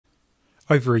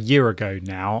Over a year ago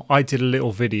now, I did a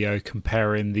little video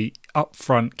comparing the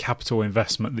upfront capital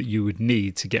investment that you would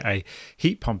need to get a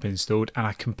heat pump installed, and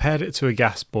I compared it to a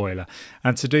gas boiler.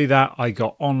 And to do that, I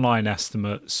got online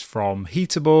estimates from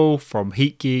Heatable, from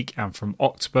HeatGeek and from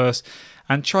Octopus,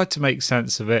 and tried to make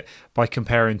sense of it by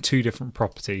comparing two different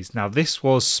properties. Now, this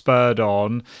was spurred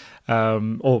on,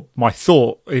 or my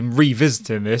thought in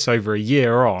revisiting this over a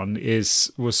year on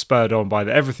was spurred on by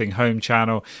the Everything Home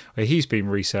channel, where he's been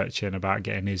researching about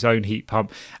getting his own heat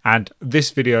pump. And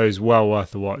this video is well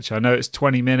worth a watch. I know it's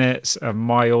 20 minutes and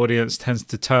my audience tends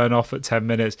to turn off at 10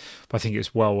 minutes, but I think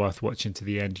it's well worth watching to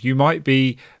the end. You might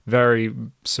be very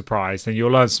surprised and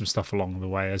you'll learn some stuff along the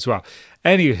way as well.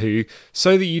 Anywho,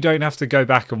 so that you don't have to go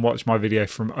back and watch my video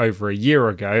from over a year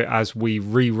ago as we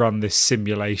rerun this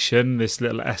simulation, this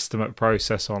little estimate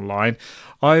process online,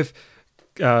 I've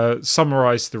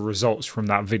summarized the results from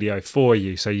that video for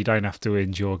you, so you don't have to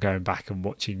endure going back and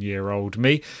watching year-old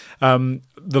me. The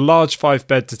large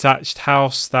 5-bed detached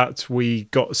house that we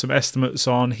got some estimates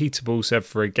on, Heatable said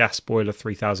for a gas boiler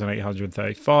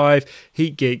 3,835,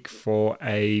 HeatGeek for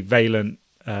a Vaillant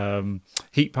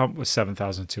heat pump was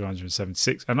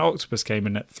 7,276, and Octopus came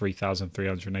in at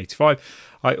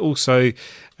 3,385. I also,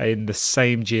 in the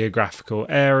same geographical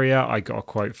area, I got a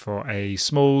quote for a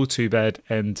small 2-bed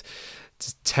end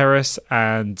terrace,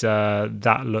 and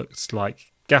that looked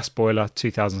like gas boiler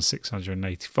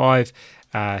 2,685,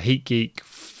 HeatGeek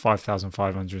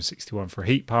 5,561 for a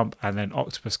heat pump, and then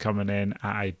Octopus coming in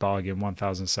at a bargain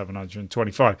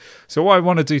 1,725. So what I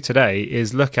want to do today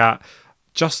is look at,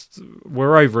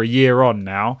 we're over a year on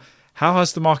now, how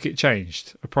has the market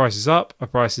changed? A price is up, a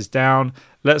price is down.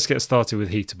 Let's get started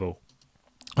with Heatable.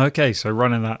 Okay, so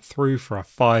running that through for a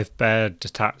 5-bed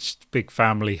detached big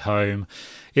family home.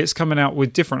 It's coming out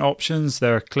with different options.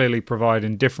 They're clearly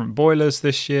providing different boilers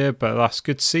this year, but that's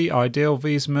good to see. Ideal,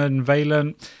 Wiesmann,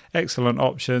 Vaillant, excellent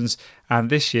options. And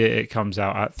this year it comes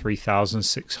out at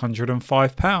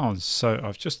 £3,605. So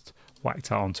I've just whacked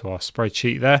that onto our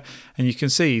spreadsheet there, and you can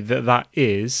see that that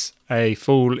is a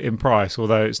fall in price,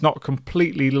 although it's not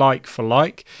completely like for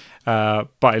like,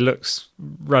 but it looks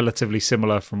relatively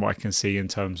similar from what I can see in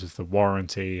terms of the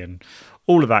warranty and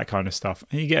all of that kind of stuff.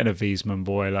 And you're getting a Wiesmann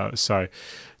boiler, so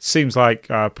seems like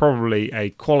probably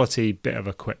a quality bit of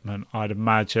equipment, I'd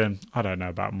imagine. I don't know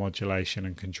about modulation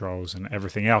and controls and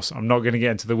everything else. I'm not going to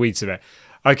get into the weeds of it.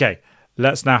 Okay,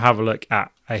 let's now have a look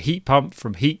at a heat pump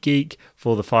from HeatGeek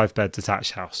for the 5-bed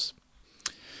detached house.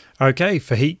 Okay,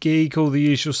 for HeatGeek, all the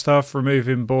usual stuff,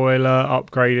 removing boiler,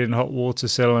 upgrading hot water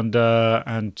cylinder,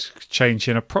 and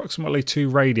changing approximately 2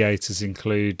 radiators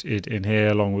included in here,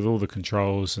 along with all the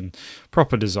controls and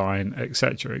proper design,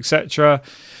 etc, etc.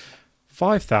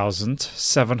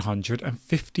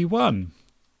 5,751,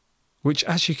 which,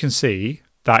 as you can see,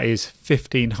 that is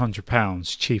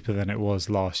 £1,500 cheaper than it was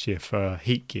last year for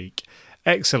HeatGeek.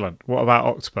 Excellent. What about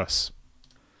Octopus?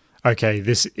 Okay,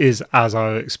 this is as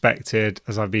I expected,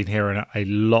 as I've been hearing a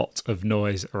lot of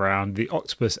noise around the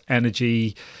Octopus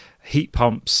Energy heat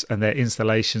pumps and their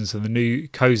installations, and the new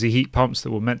cozy heat pumps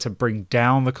that were meant to bring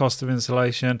down the cost of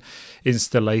installation.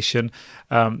 The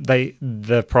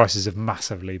prices have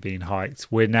massively been hiked.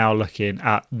 We're now looking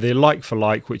at the like for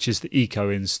like, which is the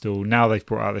eco install. Now they've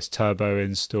brought out this turbo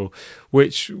install,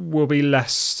 which will be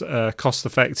less cost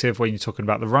effective when you're talking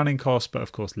about the running cost, but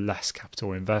of course less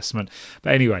capital investment.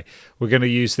 But anyway, we're going to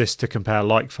use this to compare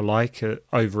like for like.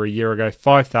 Over a year ago,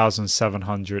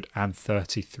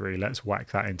 5,733. Let's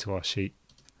whack that into our sheet.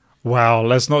 Wow,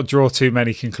 let's not draw too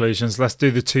many conclusions. Let's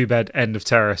do the 2-bed end of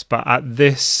terrace. But at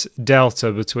this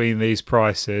delta between these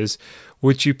prices,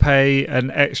 would you pay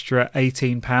an extra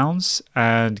 £18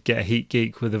 and get a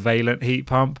HeatGeek with a Vaillant heat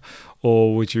pump?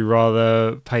 Or would you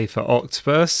rather pay for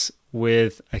Octopus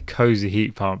with a cozy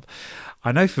heat pump?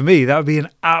 I know for me, that would be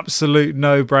an absolute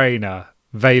no-brainer.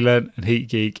 Vaillant and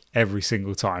HeatGeek every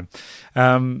single time.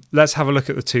 Let's have a look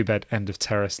at the 2-bed end of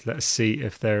terrace. Let's see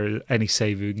if there are any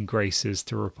saving graces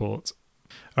to report.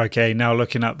 Okay, now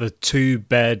looking at the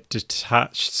 2-bed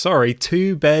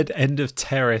end of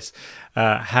terrace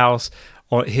house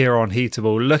here on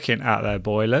Heatable, looking at their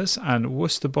boilers, and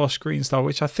Worcester Bosch Green Star,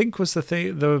 which I think was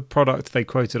the product they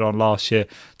quoted on last year,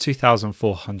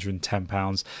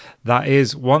 £2,410. That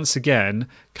is once again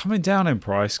coming down in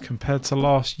price compared to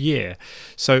last year.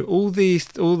 So all this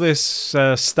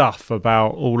stuff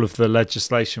about all of the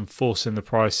legislation forcing the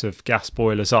price of gas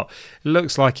boilers up, it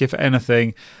looks like, if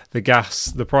anything,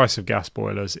 the price of gas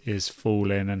boilers is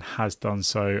falling and has done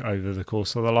so over the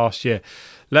course of the last year.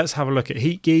 Let's have a look at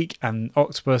HeatGeek and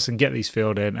Octopus and get these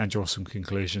filled in and draw some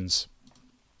conclusions.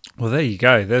 Well, there you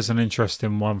go. There's an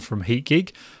interesting one from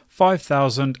HeatGeek.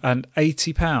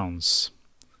 £5,080.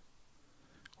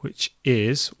 which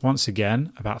is once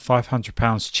again about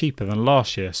 £500 cheaper than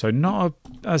last year. So not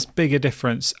as big a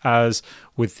difference as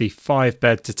with the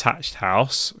 5-bed detached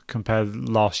house compared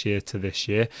last year to this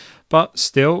year, but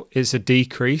still it's a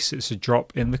decrease, it's a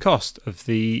drop in the cost of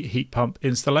the heat pump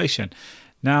installation.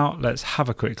 Now let's have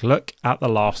a quick look at the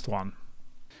last one.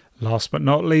 Last but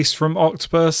not least from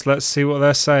Octopus, let's see what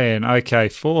they're saying. Okay,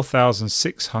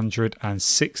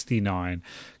 4,669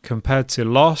 compared to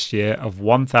last year of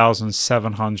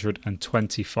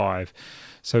 1,725.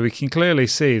 So we can clearly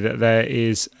see that there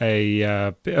is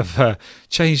a bit of a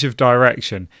change of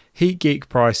direction. HeatGeek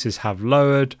prices have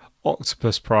lowered,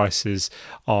 Octopus prices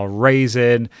are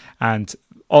raising, and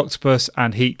Octopus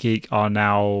and HeatGeek are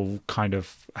now kind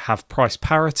of have price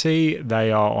parity.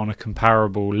 They are on a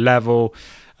comparable level.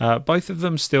 Both of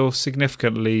them still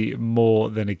significantly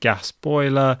more than a gas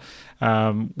boiler,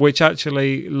 which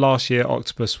actually last year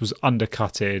Octopus was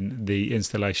undercutting the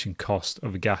installation cost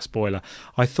of a gas boiler.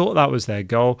 I thought that was their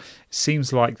goal. It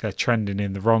seems like they're trending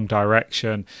in the wrong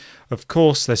direction. Of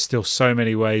course, there's still so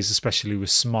many ways, especially with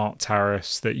smart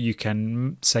tariffs, that you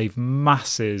can save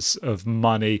masses of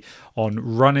money on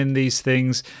running these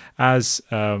things. As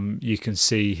you can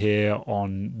see here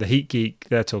on the HeatGeek,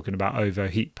 they're talking about OVO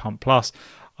Heat Pump Plus.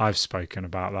 I've spoken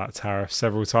about that tariff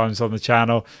several times on the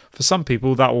channel. For some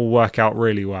people, that will work out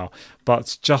really well.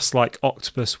 But just like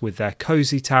Octopus with their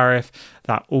cozy tariff,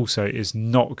 that also is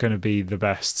not going to be the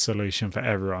best solution for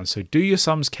everyone. So do your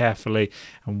sums carefully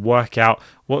and work out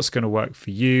what's going to work for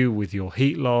you with your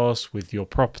heat loss, with your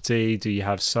property. Do you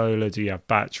have solar? Do you have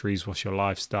batteries? What's your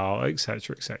lifestyle?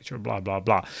 Etc, etc, blah, blah,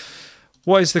 blah.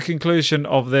 What is the conclusion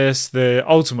of this?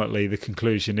 Ultimately, the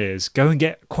conclusion is go and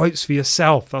get quotes for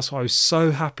yourself. That's what I was so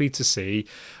happy to see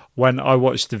when I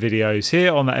watched the videos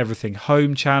here on the Everything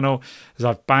Home channel, as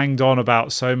I've banged on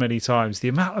about so many times. The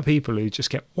amount of people who just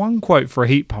get one quote for a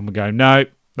heat pump and go, no,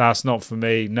 that's not for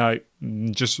me. No,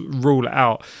 just rule it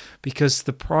out, because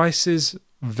the prices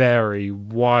vary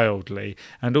wildly,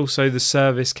 and also the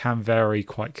service can vary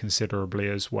quite considerably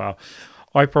as well.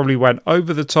 I probably went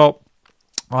over the top.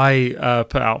 I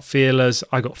put out feelers.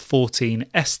 I got 14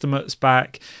 estimates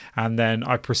back, and then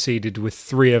I proceeded with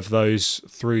 3 of those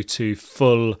through to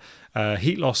full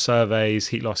heat loss surveys,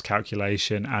 heat loss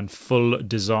calculation, and full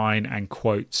design and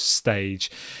quote stage.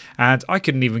 And I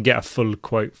couldn't even get a full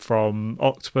quote from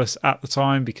Octopus at the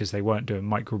time because they weren't doing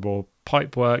microbore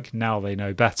pipework. Now they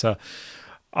know better.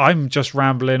 I'm just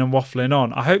rambling and waffling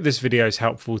on. I hope this video is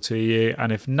helpful to you,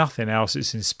 and if nothing else,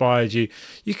 it's inspired you.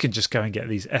 You can just go and get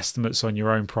these estimates on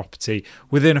your own property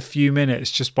within a few minutes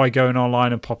just by going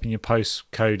online and popping your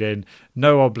postcode in.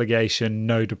 No obligation,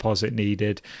 no deposit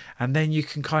needed, and then you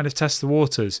can kind of test the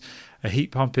waters. A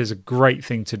heat pump is a great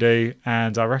thing to do,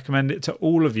 and I recommend it to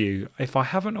all of you. If I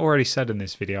haven't already said in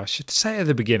this video, I should say at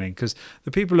the beginning, because the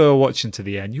people who are watching to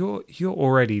the end, you're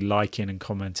already liking and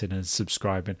commenting and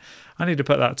subscribing. I need to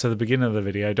put that to the beginning of the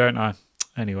video, don't I?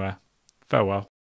 Anyway, farewell.